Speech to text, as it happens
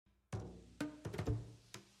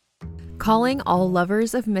Calling all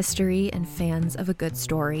lovers of mystery and fans of a good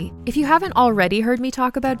story. If you haven't already heard me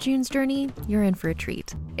talk about June's Journey, you're in for a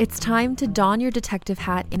treat. It's time to don your detective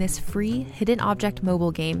hat in this free hidden object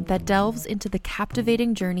mobile game that delves into the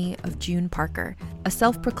captivating journey of June Parker, a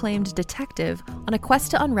self-proclaimed detective on a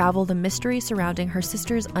quest to unravel the mystery surrounding her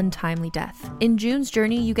sister's untimely death. In June's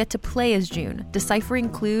Journey, you get to play as June, deciphering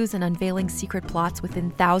clues and unveiling secret plots within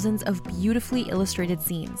thousands of beautifully illustrated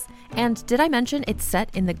scenes. And did I mention it's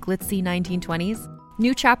set in the glitzy 1920s?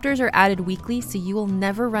 New chapters are added weekly, so you will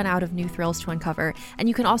never run out of new thrills to uncover, and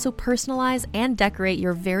you can also personalize and decorate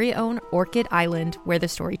your very own Orchid Island where the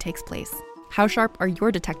story takes place. How sharp are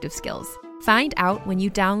your detective skills? Find out when you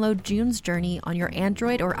download June's Journey on your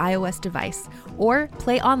Android or iOS device, or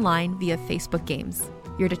play online via Facebook Games.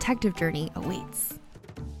 Your detective journey awaits.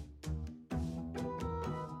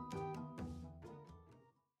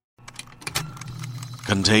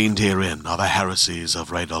 Contained herein are the heresies of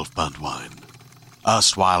Radolf Burntwine,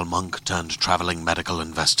 erstwhile monk turned traveling medical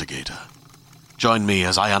investigator. Join me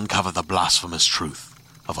as I uncover the blasphemous truth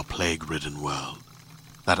of a plague-ridden world,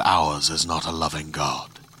 that ours is not a loving God,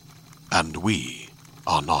 and we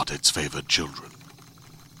are not its favored children.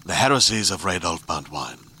 The heresies of Radolf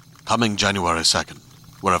Burntwine, coming January 2nd,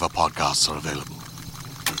 wherever podcasts are available.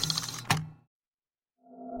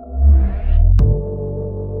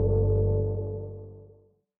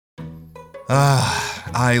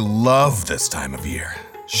 I love this time of year.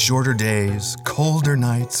 Shorter days, colder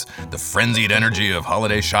nights, the frenzied energy of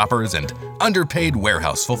holiday shoppers, and underpaid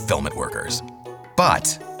warehouse fulfillment workers.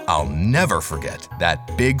 But I'll never forget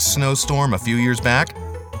that big snowstorm a few years back.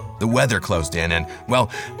 The weather closed in and,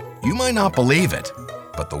 well, you might not believe it,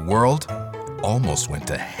 but the world almost went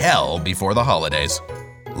to hell before the holidays.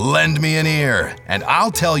 Lend me an ear, and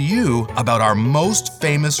I'll tell you about our most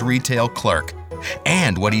famous retail clerk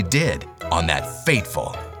and what he did on that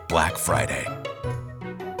fateful Black Friday.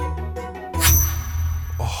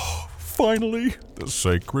 Oh, finally, the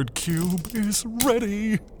sacred cube is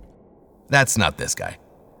ready. That's not this guy.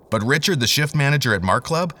 But Richard, the shift manager at Mark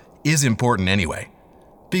Club, is important anyway,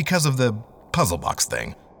 because of the puzzle box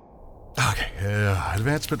thing. Okay,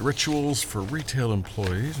 advancement rituals for retail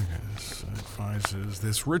employees. This advises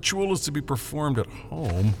this ritual is to be performed at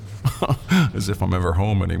home. As if I'm ever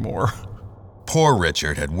home anymore. Poor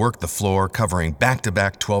Richard had worked the floor covering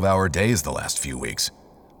back-to-back 12-hour days the last few weeks,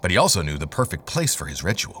 but he also knew the perfect place for his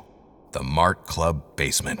ritual, the Mart Club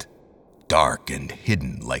basement, dark and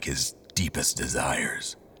hidden like his deepest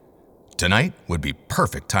desires. Tonight would be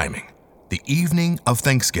perfect timing, the evening of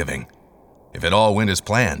Thanksgiving. If it all went as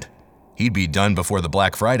planned, he'd be done before the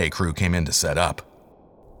Black Friday crew came in to set up.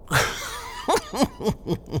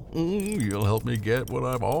 You'll help me get what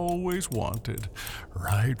I've always wanted.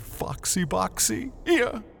 Right, Foxy Boxy?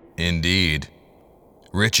 Yeah. Indeed.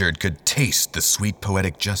 Richard could taste the sweet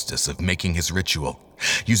poetic justice of making his ritual,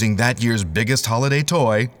 using that year's biggest holiday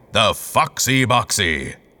toy, the Foxy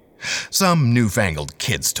Boxy. Some newfangled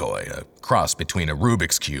kid's toy, a cross between a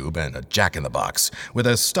Rubik's Cube and a Jack-in-the-Box, with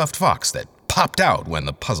a stuffed fox that popped out when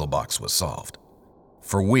the puzzle box was solved.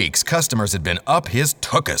 For weeks, customers had been up his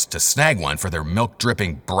tuchus to snag one for their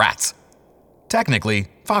milk-dripping brats. Technically,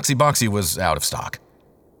 Foxy Boxy was out of stock.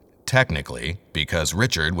 Technically, because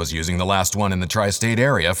Richard was using the last one in the tri-state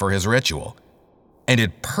area for his ritual. And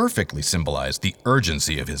it perfectly symbolized the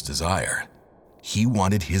urgency of his desire. He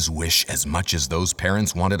wanted his wish as much as those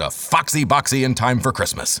parents wanted a Foxy Boxy in time for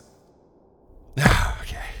Christmas.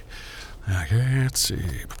 Okay, let's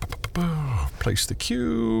see. Place the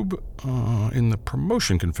cube in the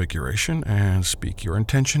promotion configuration and speak your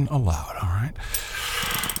intention aloud, all right?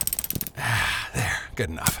 There, good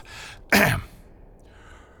enough.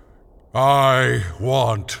 I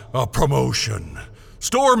want a promotion.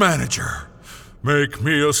 Store manager. Make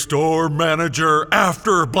me a store manager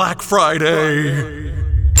after Black Friday.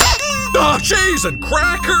 Cheese and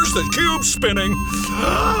crackers, the cube's spinning.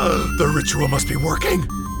 The ritual must be working.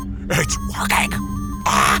 It's working.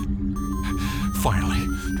 Finally,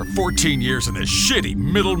 for 14 years in this shitty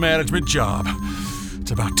middle management job, it's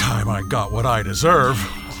about time I got what I deserve.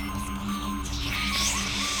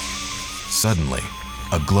 Suddenly,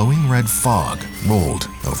 a glowing red fog rolled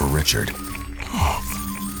over Richard.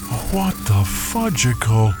 What the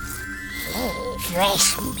fudgicle?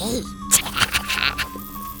 Fresh meat.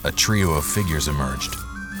 A trio of figures emerged.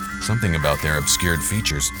 Something about their obscured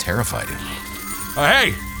features terrified him.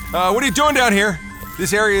 Hey, what are you doing down here?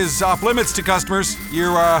 This area is off limits to customers.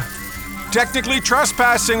 You're, technically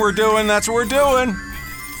trespassing, that's what we're doing.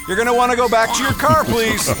 You're gonna want to go back to your car,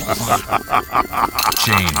 please.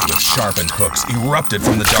 Chains with sharpened hooks erupted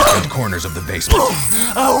from the darkened corners of the basement.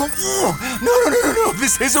 Oh, no.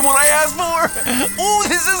 This isn't what I asked for. Oh,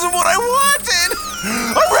 this isn't what I wanted.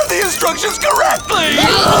 I read the instructions correctly.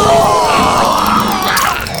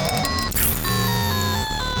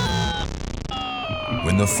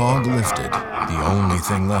 When the fog lifted, the only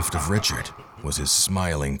thing left of Richard was his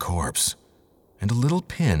smiling corpse and a little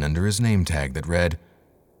pin under his name tag that read,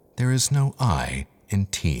 "There is no I in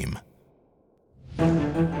team."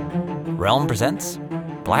 Realm presents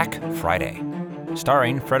Black Friday,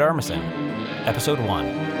 starring Fred Armisen, Episode 1.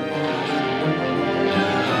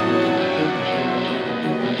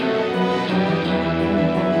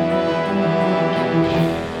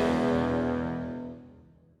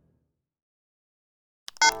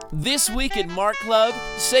 This week at Mart Club,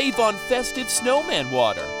 save on festive snowman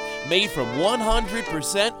water, made from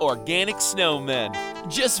 100% organic snowmen,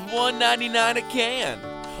 just $1.99 a can.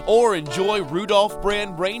 Or enjoy Rudolph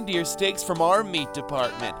brand reindeer steaks from our meat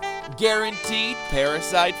department, guaranteed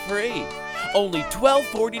parasite-free, only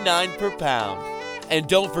 $12.49 per pound. And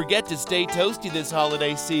don't forget to stay toasty this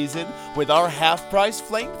holiday season with our half-price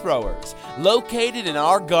flamethrowers, located in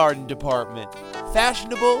our garden department.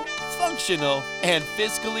 Fashionable, functional, and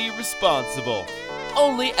fiscally responsible.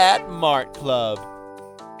 Only at Mart Club.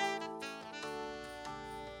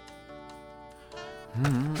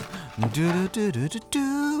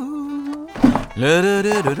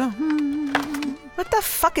 What the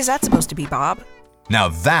fuck is that supposed to be, Bob? Now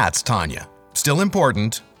that's Tanya. Still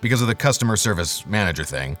important because of the customer service manager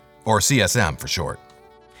thing, or CSM for short.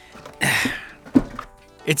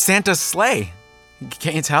 It's Santa's sleigh.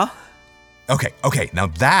 Can't you tell? Okay, now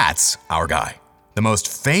that's our guy. The most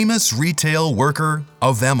famous retail worker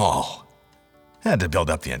of them all. Had to build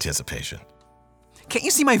up the anticipation. Can't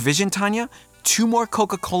you see my vision, Tanya? 2 more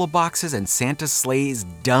Coca-Cola boxes and Santa's sleigh is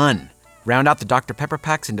done. Round out the Dr. Pepper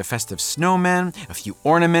packs into festive snowmen, a few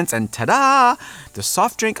ornaments, and ta-da! The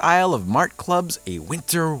soft drink aisle of Mart Club's a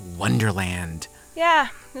winter wonderland. Yeah,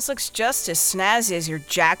 this looks just as snazzy as your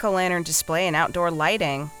jack-o'-lantern display and outdoor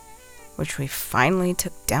lighting, which we finally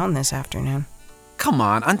took down this afternoon. Come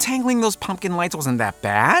on, untangling those pumpkin lights wasn't that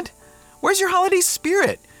bad. Where's your holiday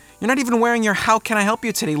spirit? You're not even wearing your How Can I Help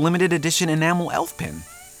You Today limited edition enamel elf pin.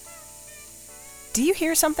 Do you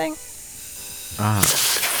hear something? Ah!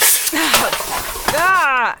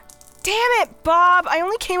 Damn it, Bob! I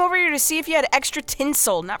only came over here to see if you had extra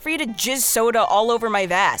tinsel, not for you to jizz soda all over my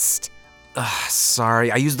vest.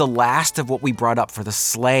 Sorry, I used the last of what we brought up for the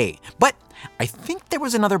sleigh. But I think there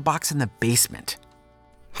was another box in the basement.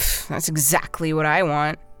 That's exactly what I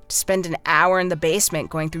want. To spend an hour in the basement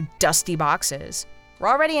going through dusty boxes. We're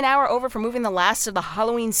already an hour over from moving the last of the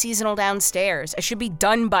Halloween seasonal downstairs. I should be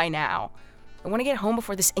done by now. I want to get home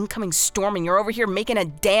before this incoming storm and you're over here making a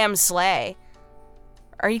damn sleigh.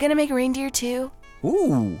 Are you gonna make reindeer too?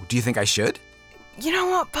 Ooh, do you think I should? You know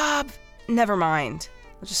what, Bob? Never mind.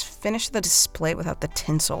 We'll just finish the display without the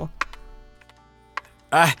tinsel.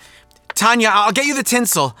 Tanya, I'll get you the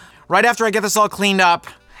tinsel right after I get this all cleaned up.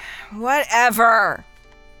 Whatever.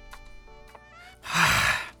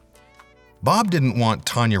 Bob didn't want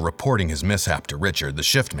Tanya reporting his mishap to Richard, the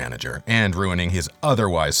shift manager, and ruining his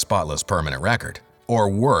otherwise spotless permanent record. Or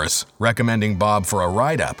worse, recommending Bob for a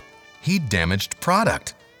write-up. He'd damaged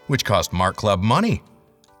product, which cost Mart Club money.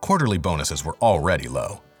 Quarterly bonuses were already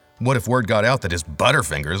low. What if word got out that his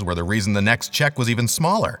Butterfingers were the reason the next check was even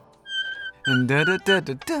smaller?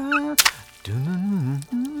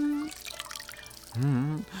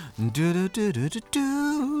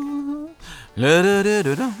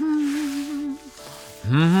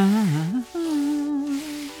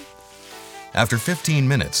 After 15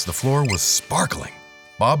 minutes, the floor was sparkling.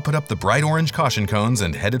 Bob put up the bright orange caution cones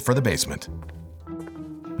and headed for the basement.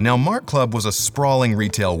 Now, Mart Club was a sprawling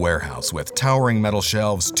retail warehouse with towering metal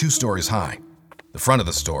shelves 2 stories high. The front of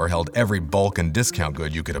the store held every bulk and discount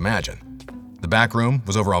good you could imagine. The back room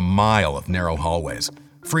was over a mile of narrow hallways.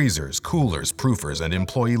 Freezers, coolers, proofers, and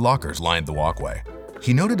employee lockers lined the walkway.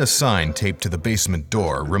 He noted a sign taped to the basement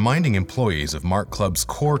door reminding employees of Mart Club's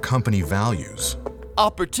core company values.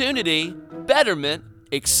 Opportunity, betterment,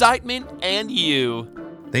 excitement, and you.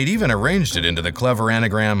 They'd even arranged it into the clever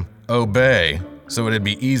anagram, Obey, so it'd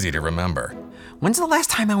be easy to remember. When's the last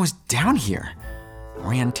time I was down here?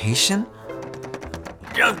 Orientation?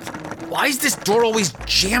 Why is this door always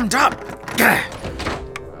jammed up?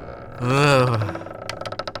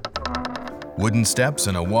 Wooden steps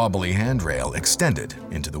and a wobbly handrail extended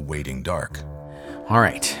into the waiting dark. All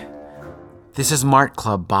right. This is Mart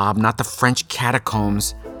Club, Bob, not the French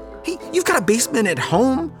catacombs. Hey, you've got a basement at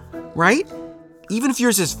home, right? Even if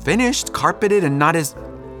yours is finished, carpeted, and not as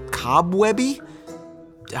cobwebby?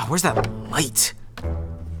 Where's that light?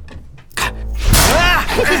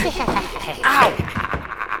 Ow!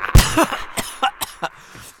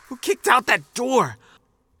 Who kicked out that door?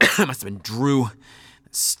 It must have been Drew.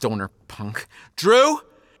 Stoner punk. Drew,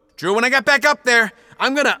 when I get back up there,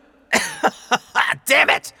 I'm gonna... Damn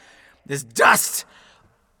it! This dust!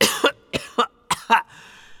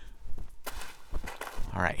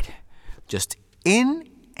 All right, just in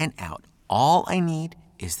and out. All I need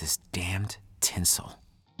is this damned tinsel.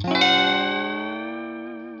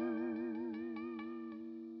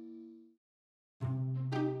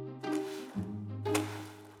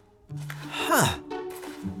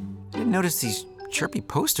 Didn't notice these chirpy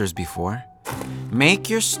posters before. Make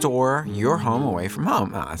your store your home away from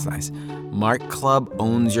home. Oh, that's nice. Mark Club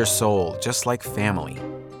owns your soul, just like family.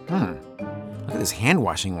 Look at this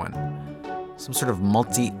hand-washing one. Some sort of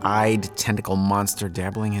multi-eyed tentacle monster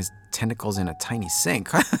dabbling his tentacles in a tiny sink.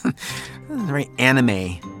 Very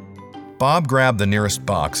anime. Bob grabbed the nearest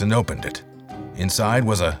box and opened it. Inside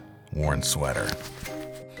was a worn sweater.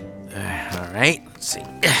 All right, let's see.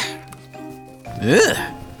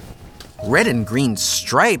 Ugh. Red and green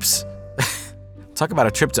stripes. Talk about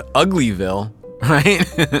a trip to Uglyville, right?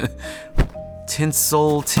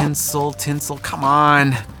 Tinsel, come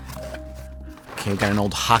on. Okay, got an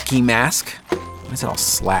old hockey mask. Why is it all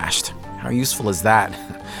slashed? How useful is that?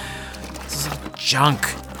 This is all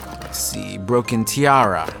junk. Let's see, broken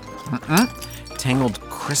tiara. Tangled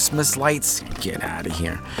Christmas lights. Get out of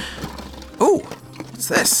here. Ooh, what's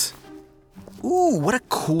this? Ooh, what a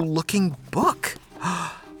cool looking book.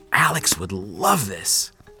 Alex would love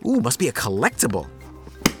this. Ooh, must be a collectible.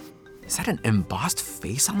 Is that an embossed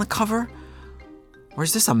face on the cover? Or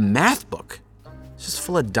is this a math book? It's just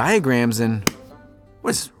full of diagrams and...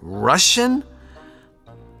 What is this, Russian?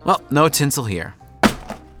 Well, no tinsel here.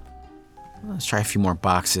 Let's try a few more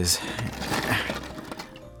boxes.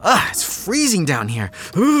 It's freezing down here.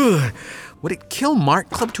 Ugh. Would it kill Mark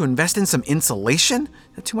Club to invest in some insulation?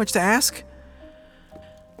 Is that too much to ask?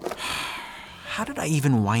 How did I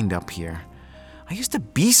even wind up here? I used to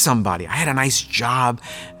be somebody. I had a nice job,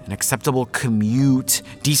 an acceptable commute,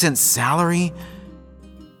 decent salary.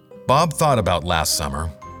 Bob thought about last summer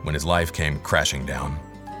when his life came crashing down.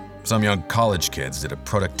 Some young college kids did a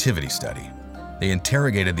productivity study. They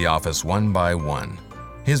interrogated the office one by one.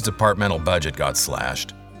 His departmental budget got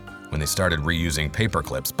slashed. When they started reusing paper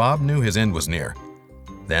clips, Bob knew his end was near.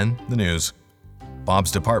 Then the news.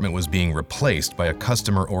 Bob's department was being replaced by a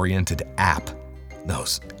customer-oriented app.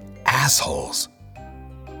 Those assholes.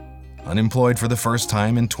 Unemployed for the first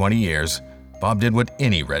time in 20 years, Bob did what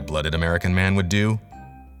any red-blooded American man would do.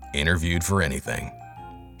 Interviewed for anything.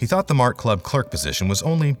 He thought the Mark Club clerk position was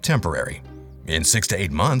only temporary. In 6 to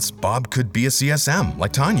 8 months, Bob could be a CSM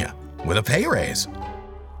like Tanya, with a pay raise.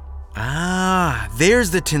 Ah, there's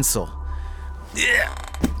the tinsel.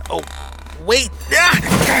 Oh, wait.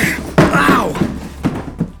 Ow!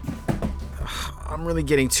 I'm really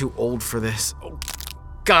getting too old for this. Oh,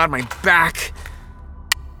 God, my back.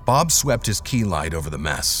 Bob swept his key light over the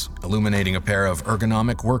mess, illuminating a pair of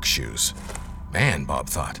ergonomic work shoes. Man, Bob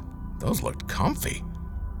thought, those looked comfy.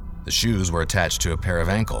 The shoes were attached to a pair of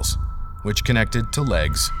ankles, which connected to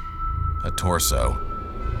legs, a torso,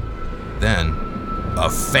 then a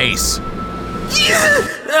face.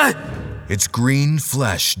 Its green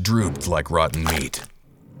flesh drooped like rotten meat.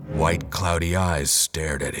 White, cloudy eyes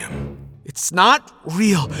stared at him. It's not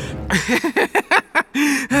real.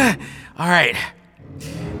 All right.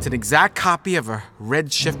 It's an exact copy of a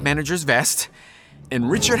red shift manager's vest, and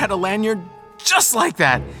Richard had a lanyard just like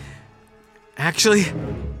that. Actually,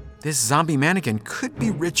 this zombie mannequin could be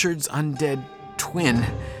Richard's undead twin.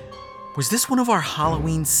 Was this one of our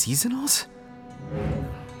Halloween seasonals?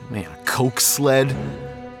 Man, a Coke sled.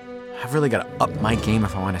 I've really got to up my game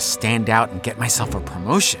if I want to stand out and get myself a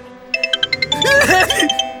promotion.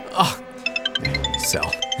 Oh,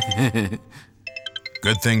 sell.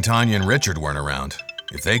 Good thing Tanya and Richard weren't around.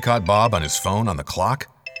 If they caught Bob on his phone on the clock,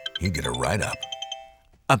 he'd get a write-up.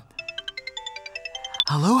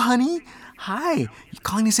 Hello, honey? Hi. You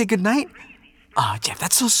calling to say goodnight? Oh, Jeff,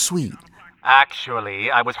 that's so sweet.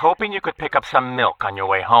 Actually, I was hoping you could pick up some milk on your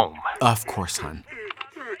way home. Of course, hon.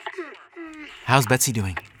 How's Betsy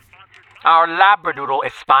doing? Our Labradoodle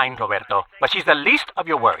is fine, Roberto, but she's the least of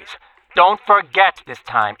your worries. Don't forget this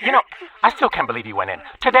time. You know, I still can't believe you went in.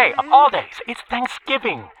 Today, of all days, it's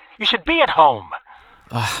Thanksgiving. You should be at home.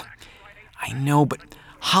 I know, but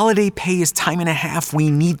holiday pay is time and a half.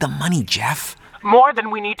 We need the money, Jeff. More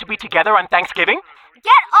than we need to be together on Thanksgiving?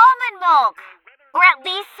 Get almond milk! Or at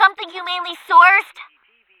least something humanely sourced.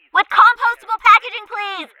 with compostable packaging,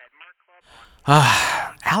 please.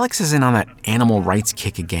 Alex isn't on that animal rights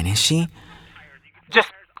kick again, is she?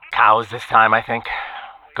 Just cows this time, I think.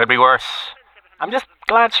 Could be worse. I'm just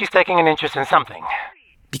glad she's taking an interest in something.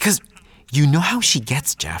 Because you know how she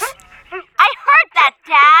gets, Jeff. I heard that,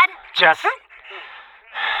 Dad.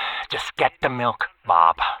 Just get the milk,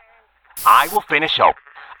 Bob. I will finish up.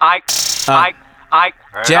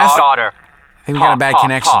 Jeff? Daughter. I think we got a bad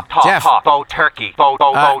connection. Jeff. Bo turkey.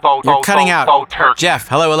 You're cutting out. Bo turkey. Jeff,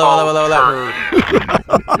 hello.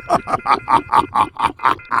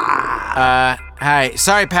 Hi.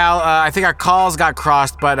 Sorry, pal. I think our calls got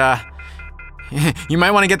crossed, but you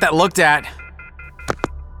might want to get that looked at.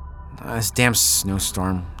 This damn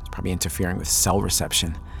snowstorm is probably interfering with cell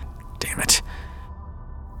reception. Damn it.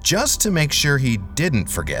 Just to make sure he didn't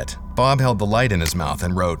forget, Bob held the light in his mouth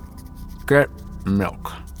and wrote, "Get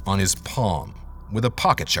milk," on his palm with a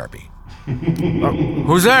pocket Sharpie.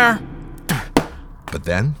 Who's there? But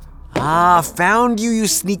then... Found you, you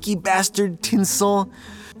sneaky bastard, Tinsel.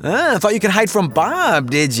 I thought you could hide from Bob,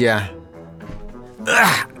 did ya?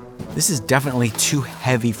 This is definitely too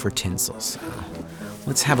heavy for Tinsel, so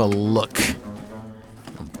let's have a look.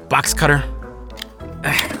 Box cutter.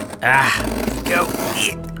 Go.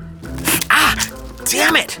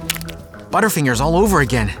 Damn it! Butterfingers all over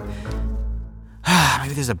again.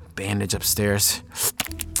 Maybe there's a bandage upstairs.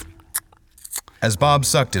 As Bob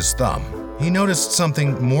sucked his thumb, he noticed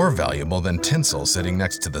something more valuable than tinsel sitting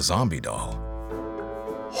next to the zombie doll.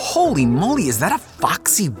 Holy moly, is that a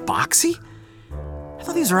Foxy Boxy? I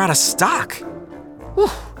thought these were out of stock. Whew.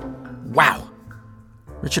 Wow.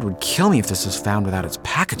 Richard would kill me if this was found without its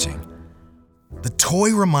packaging. The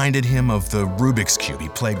toy reminded him of the Rubik's Cube he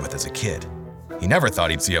played with as a kid. He never thought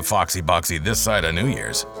he'd see a Foxy Boxy this side of New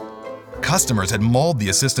Year's. Customers had mauled the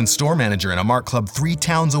assistant store manager in a Mart Club 3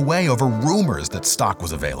 towns away over rumors that stock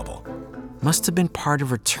was available. Must have been part of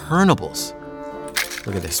returnables.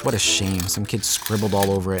 Look at this, what a shame. Some kid scribbled all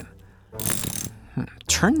over it.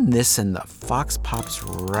 Turn this and the fox pops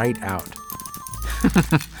right out.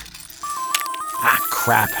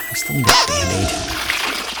 Crap, I still need a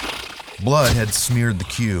Band-Aid. Blood had smeared the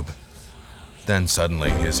cube. Then suddenly,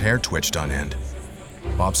 his hair twitched on end.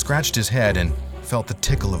 Bob scratched his head and felt the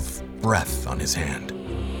tickle of breath on his hand.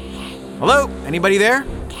 Hello? Anybody there?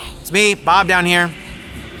 It's me, Bob down here.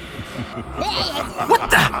 What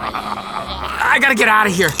the? I gotta get out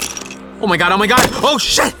of here. Oh my god, oh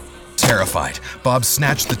shit! Terrified, Bob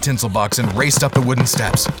snatched the tinsel box and raced up the wooden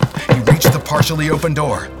steps. He reached the partially open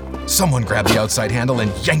door. Someone grabbed the outside handle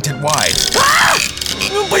and yanked it wide.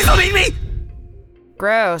 Please don't eat me!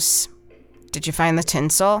 Gross. Did you find the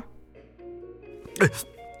tinsel?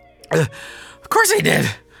 Of course I did.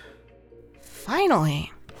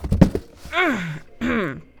 Finally.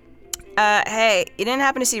 Hey, you didn't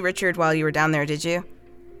happen to see Richard while you were down there, did you?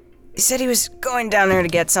 He said he was going down there to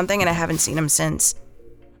get something, and I haven't seen him since.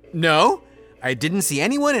 No, I didn't see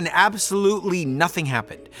anyone, and absolutely nothing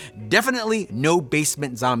happened. Definitely no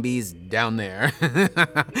basement zombies down there.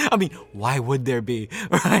 I mean, why would there be,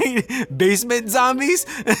 right? Basement zombies?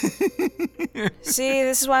 See,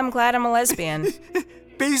 this is why I'm glad I'm a lesbian.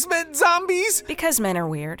 Basement zombies? Because men are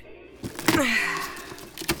weird.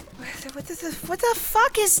 What the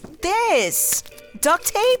fuck is this? Duct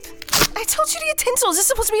tape? I told you to get tinsel. Is this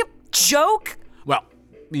supposed to be a joke? Well,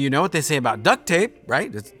 you know what they say about duct tape,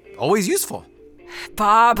 right? It's always useful.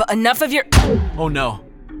 Bob, enough of your... Oh no.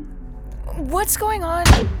 What's going on?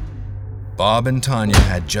 Bob and Tanya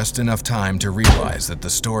had just enough time to realize that the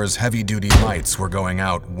store's heavy-duty lights were going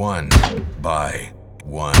out one by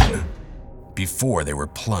one before they were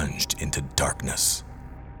plunged into darkness.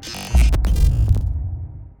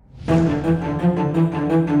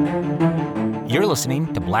 You're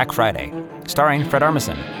listening to Black Friday, starring Fred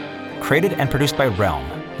Armisen. Created and produced by Realm,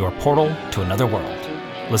 your portal to another world.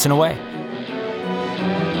 Listen away.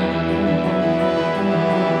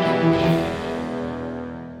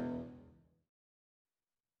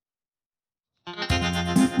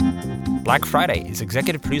 Black Friday is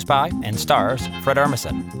executive produced by and stars Fred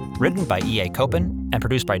Armisen. Written by E.A. Copen and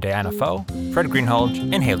produced by Diana Foe, Fred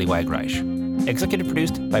Greenhalgh, and Haley Wagreich. Executive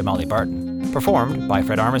produced by Molly Barton. Performed by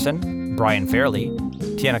Fred Armisen, Brian Fairley,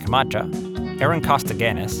 Tiana Camacha, Aaron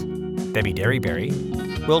Costaganis, Debbie Derryberry,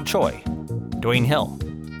 Will Choi, Dwayne Hill,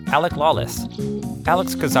 Alec Lawless,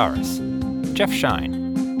 Alex Cazares, Jeff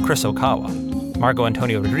Shine, Chris Okawa, Margot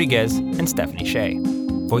Antonio Rodriguez, and Stephanie Shea.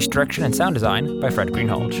 Voice direction and sound design by Fred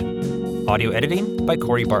Greenhalgh. Audio editing by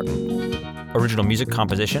Corey Barton. Original music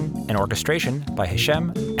composition and orchestration by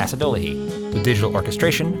Hishem Asadolahi. With digital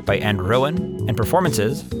orchestration by Andrew Rowan and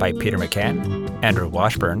performances by Peter McCann, Andrew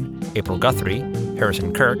Washburn, April Guthrie,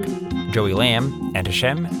 Harrison Kirk, Joey Lamb, and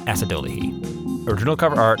Hashem Asadolahi. Original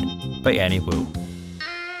cover art by Annie Wu.